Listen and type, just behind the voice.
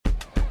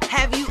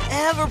Have you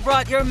ever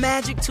brought your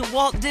magic to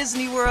Walt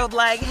Disney World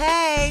like,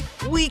 hey,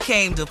 we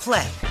came to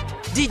play?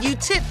 Did you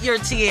tip your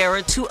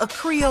tiara to a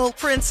Creole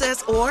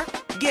princess or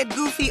get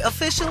goofy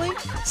officially?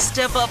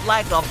 Step up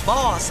like a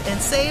boss and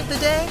save the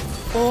day?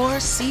 Or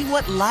see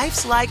what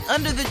life's like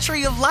under the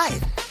tree of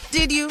life?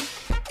 Did you?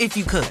 If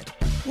you could.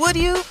 Would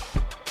you?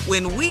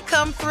 When we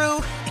come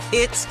through,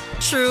 it's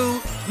true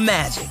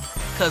magic.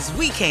 'Cause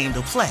we came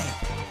to play.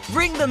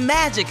 Bring the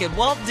magic at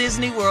Walt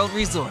Disney World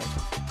Resort.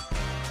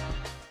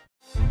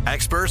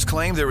 Experts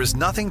claim there is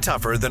nothing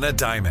tougher than a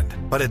diamond.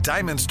 But at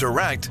Diamonds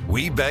Direct,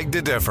 we beg to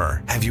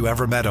differ. Have you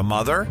ever met a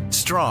mother?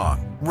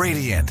 Strong,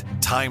 radiant,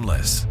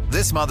 timeless.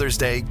 This Mother's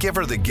Day, give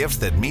her the gift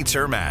that meets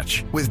her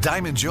match. With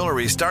diamond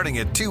jewelry starting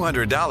at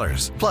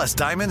 $200. Plus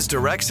Diamonds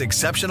Direct's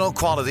exceptional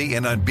quality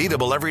and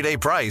unbeatable everyday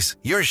price,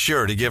 you're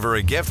sure to give her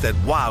a gift that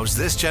wows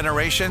this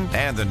generation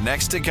and the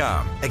next to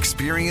come.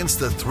 Experience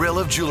the thrill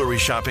of jewelry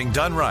shopping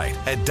done right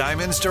at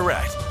Diamonds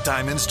Direct.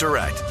 Diamonds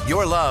Direct.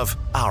 Your love,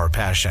 our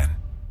passion.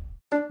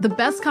 The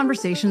best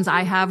conversations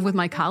I have with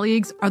my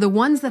colleagues are the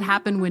ones that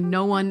happen when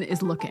no one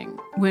is looking,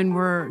 when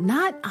we're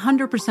not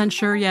 100%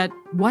 sure yet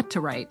what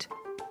to write.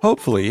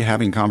 Hopefully,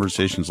 having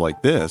conversations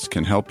like this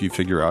can help you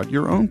figure out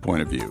your own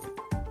point of view.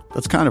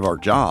 That's kind of our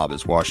job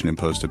as Washington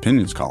Post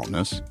opinions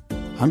columnists.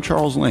 I'm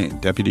Charles Lane,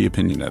 Deputy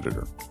Opinion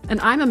Editor. And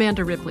I'm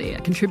Amanda Ripley,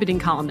 a contributing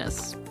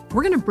columnist.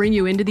 We're going to bring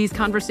you into these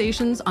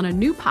conversations on a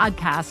new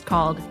podcast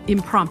called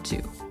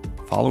Impromptu.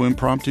 Follow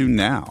Impromptu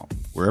now,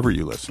 wherever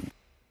you listen.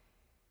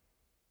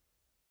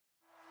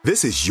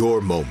 This is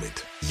your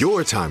moment,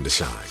 your time to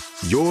shine,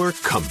 your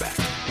comeback.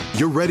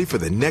 You're ready for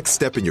the next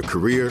step in your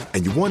career,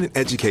 and you want an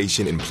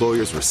education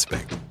employers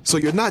respect. So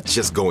you're not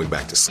just going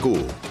back to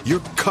school,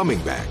 you're coming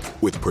back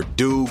with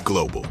Purdue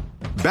Global.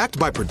 Backed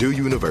by Purdue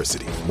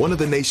University, one of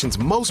the nation's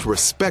most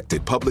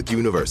respected public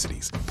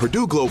universities,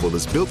 Purdue Global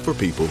is built for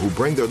people who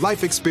bring their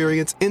life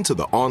experience into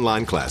the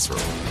online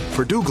classroom.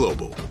 Purdue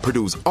Global,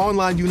 Purdue's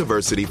online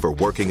university for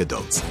working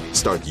adults.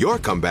 Start your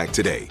comeback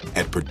today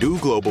at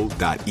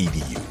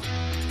purdueglobal.edu.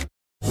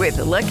 With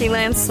the Lucky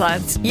Land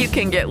Slots, you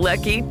can get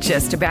lucky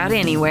just about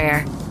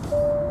anywhere.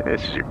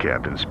 This is your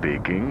captain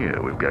speaking.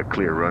 We've got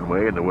clear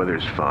runway and the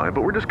weather's fine,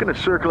 but we're just going to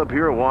circle up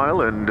here a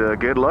while and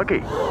get lucky.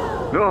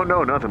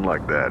 No, nothing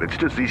like that. It's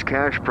just these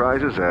cash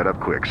prizes add up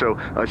quick. So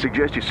I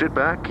suggest you sit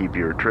back, keep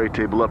your tray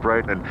table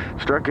upright, and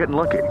start getting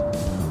lucky.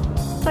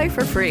 Play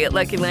for free at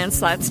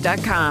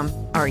LuckyLandSlots.com.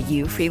 Are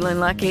you feeling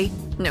lucky?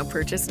 No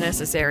purchase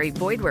necessary.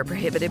 Void where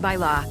prohibited by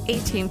law.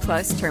 18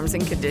 plus terms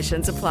and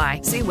conditions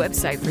apply. See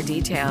website for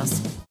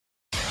details.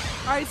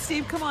 All right,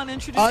 Steve, come on,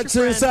 introduce All your right, so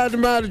friend. inside the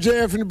mouth of J.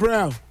 Anthony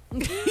Brown.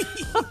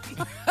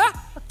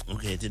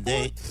 Okay,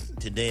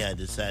 today I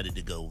decided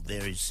to go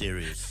very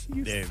serious.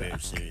 Very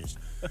serious.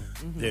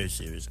 Very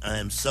serious. I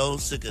am so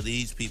sick of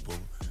these people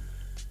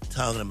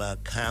talking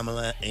about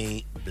Kamala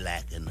ain't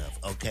black enough,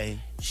 okay?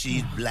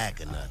 She's black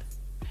enough,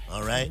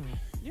 all right?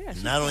 Yeah,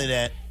 Not only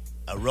that,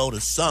 I wrote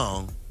a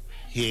song.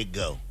 Here it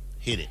go.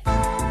 Hit it.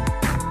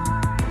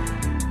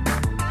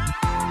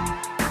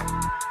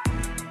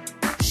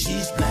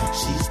 She's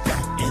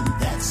black, and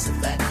that's a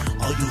fact.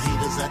 All you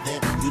haters out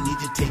there, you need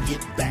to take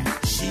it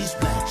back. She's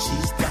black,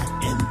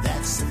 and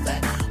that's a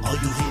fact. All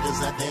you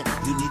haters out there,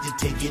 you need to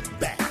take it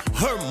back.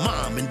 Her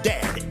mom and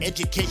dad,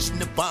 education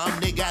to bomb,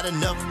 they got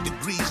enough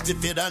degrees to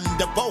fit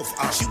under both.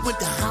 She went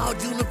to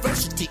Howard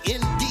University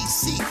in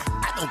D.C.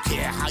 I don't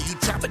care how you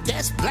chop it,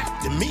 that's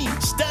black to me.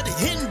 Studied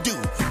Hindu,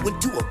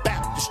 went to a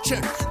Baptist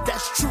church.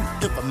 That's true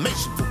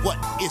information for what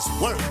it's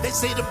worth. They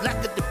say the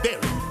blacker the berry,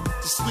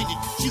 the sweeter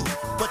the juice.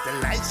 But the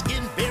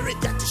light-skinned berry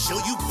got to show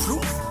you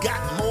proof.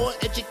 Got more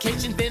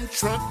education than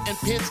Trump and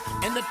Pence,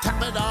 and to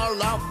top it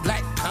all off,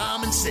 black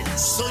common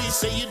sense. So you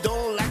say you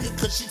don't like her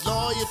cause she's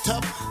lawyer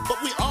tough,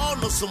 but we all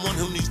know someone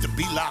who needs to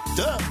be locked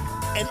up.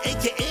 An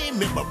AKA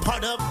member,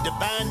 part of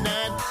Divine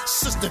Nine,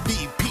 Sister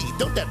VP,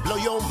 don't that blow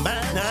your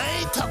mind? I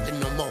ain't talking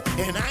no more,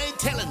 and I ain't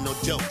telling no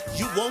joke.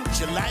 You want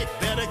your life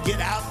better, get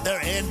out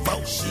there and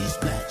vote. She's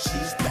black,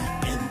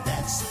 and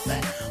that's a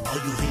fact. All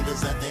you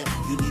haters out there,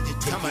 you need to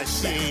take it back.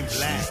 She ain't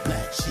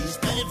black. She's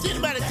black. And if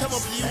anybody come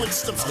up to you with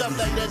some stuff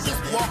like that,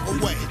 just walk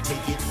away.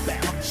 Take it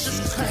back.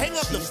 Just hang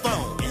up the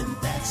phone. And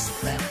that's a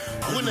fact.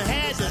 When I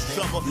had this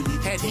trouble,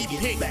 had he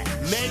picked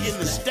Megan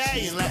Thee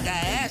Stallion like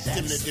I asked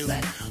him to do.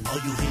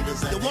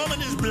 The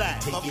woman is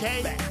black,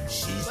 okay?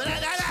 But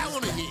I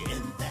want to hear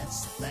it.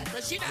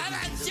 But she not,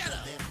 shut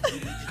up.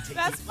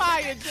 That's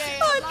fire, Jay.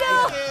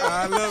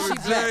 I love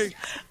it, Jay.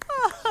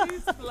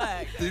 She's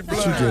black. She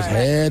just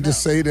had to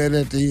say that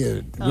at the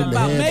end. Wouldn't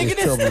have had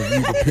this trouble if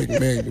you could pick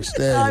Megan Thee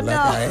Stallion like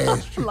I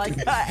asked you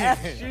Like I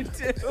asked you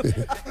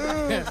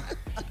to.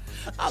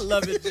 I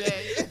love it,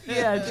 Jay.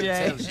 Yeah,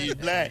 Jay. She's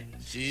black.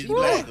 She's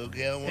black,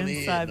 okay? I don't want to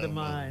hear Inside it the no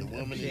mind more. The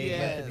woman of is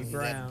Anthony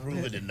black. Brown.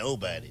 Prove it to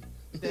nobody.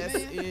 That's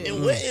it.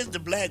 And where is the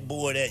black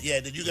board at? Yeah,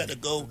 that you got to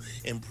go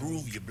and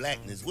prove your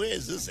blackness. Where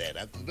is this at?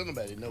 Don't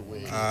nobody know where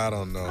it is. I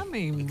don't know. I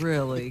mean,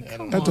 really.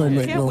 That don't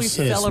make Can't no we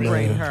sense,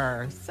 celebrate man.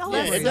 her?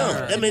 Celebrate it don't.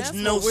 her. That makes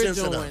That's no what we're sense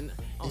at all. doing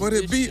But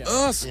it be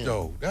us,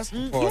 though. That's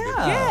the part.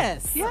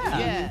 Yes.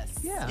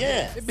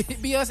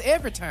 It be us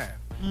every time.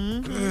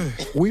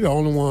 We the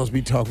only ones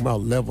be talking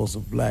about levels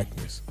of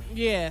blackness.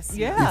 Yes.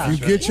 Yeah. If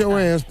you get your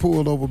ass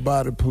pulled over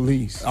by the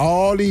police,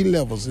 all these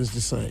levels is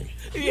the same.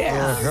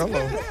 Yeah.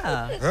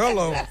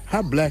 Hello.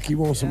 How black you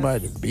want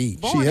somebody to be?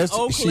 Born in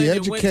Oakland she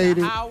and went to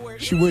educated.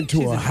 Howard. She went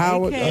to a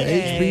Howard,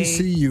 a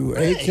HBCU,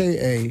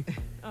 AKA.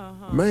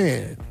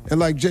 Man. And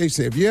like Jay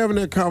said, if you're having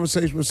that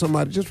conversation with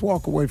somebody, just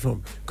walk away from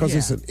it because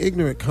it's an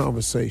ignorant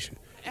conversation.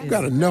 You've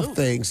got enough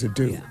things to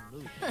do.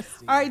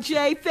 All right,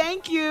 Jay,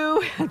 thank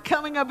you.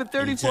 Coming up at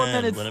 34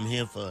 minutes. What I'm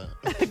here for.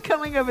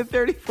 Coming up at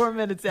 34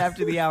 minutes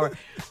after the hour.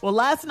 Well,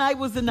 last night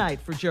was the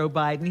night for Joe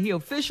Biden. He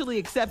officially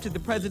accepted the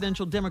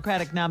presidential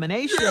Democratic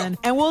nomination,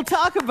 and we'll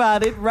talk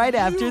about it right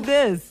after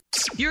this.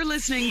 You're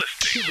listening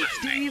to the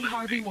Steve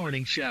Harvey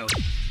Morning Show.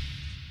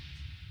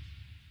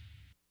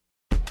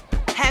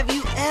 Have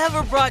you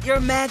ever brought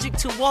your magic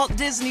to Walt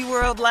Disney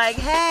World like,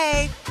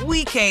 hey,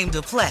 we came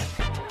to play?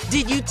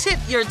 Did you tip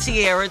your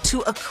tiara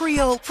to a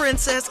Creole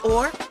princess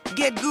or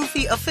get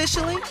goofy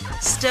officially?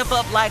 Step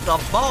up like a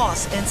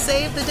boss and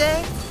save the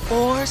day?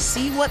 Or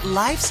see what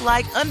life's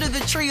like under the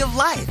tree of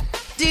life?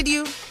 Did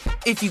you?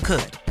 If you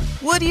could.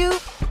 Would you?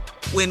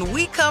 When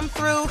we come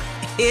through,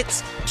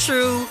 it's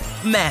true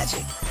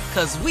magic.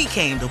 'Cause we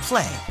came to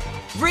play.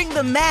 Bring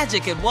the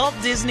magic at Walt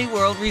Disney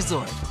World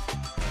Resort.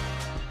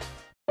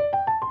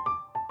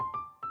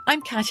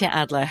 I'm Katya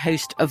Adler,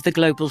 host of The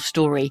Global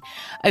Story.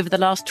 Over the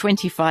last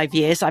 25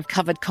 years, I've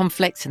covered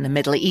conflicts in the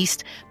Middle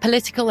East,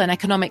 political and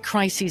economic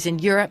crises in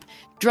Europe,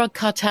 drug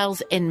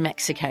cartels in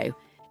Mexico.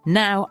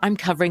 Now I'm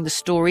covering the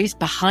stories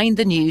behind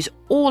the news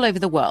all over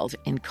the world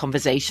in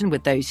conversation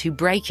with those who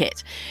break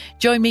it.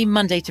 Join me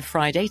Monday to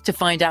Friday to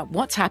find out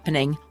what's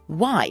happening,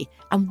 why,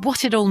 and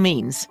what it all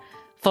means.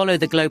 Follow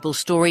The Global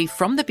Story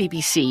from the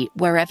BBC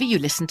wherever you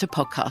listen to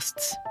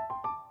podcasts.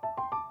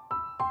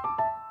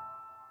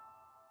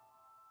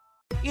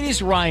 It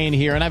is Ryan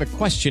here, and I have a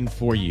question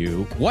for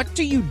you. What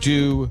do you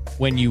do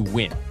when you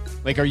win?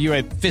 Like, are you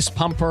a fist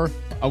pumper,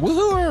 a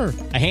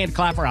woohooer, a hand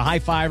clapper, a high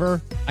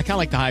fiver? I kind of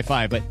like the high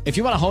five, but if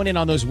you want to hone in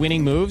on those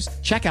winning moves,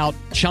 check out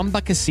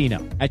Chumba Casino.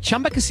 At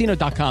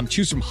ChumbaCasino.com,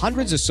 choose from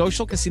hundreds of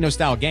social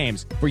casino-style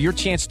games for your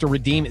chance to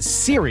redeem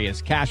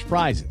serious cash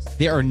prizes.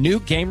 There are new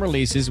game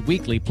releases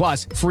weekly,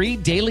 plus free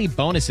daily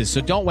bonuses, so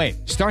don't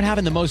wait. Start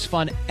having the most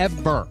fun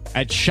ever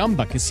at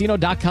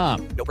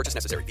ChumbaCasino.com. No purchase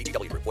necessary.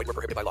 VGW. Void where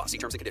prohibited by law. See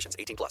terms and conditions.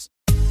 18+.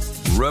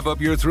 Rev up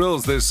your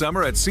thrills this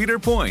summer at Cedar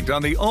Point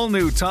on the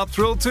all-new Top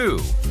Thrill 2.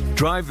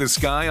 Drive the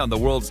sky on the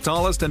world's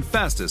tallest and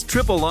fastest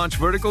triple-launch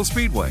vertical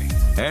speedway.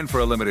 And for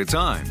a limited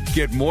time,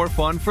 get more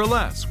fun for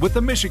less with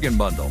the Michigan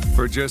Bundle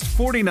for just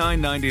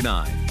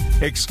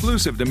 $49.99.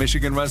 Exclusive to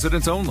Michigan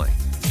residents only.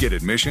 Get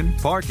admission,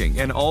 parking,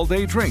 and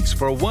all-day drinks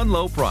for one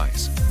low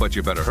price. But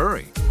you better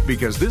hurry,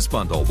 because this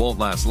bundle won't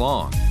last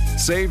long.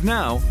 Save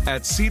now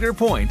at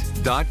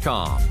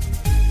cedarpoint.com.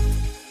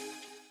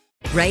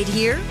 Right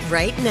here,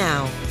 right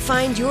now.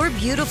 Find your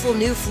beautiful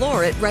new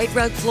floor at Rite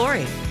Rug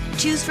Flooring.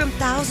 Choose from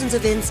thousands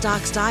of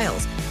in-stock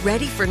styles,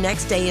 ready for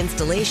next day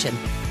installation,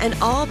 and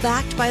all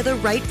backed by the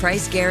right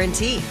price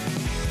guarantee.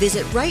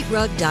 Visit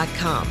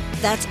riterug.com.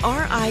 That's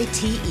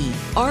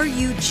RITERUG.com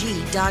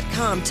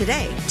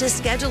today to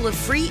schedule a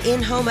free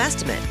in-home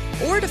estimate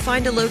or to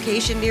find a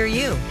location near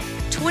you.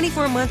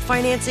 24-month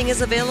financing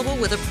is available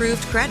with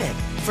approved credit.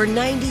 For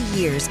 90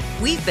 years,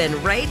 we've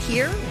been right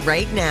here,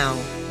 right now.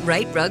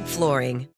 Rite Rug Flooring.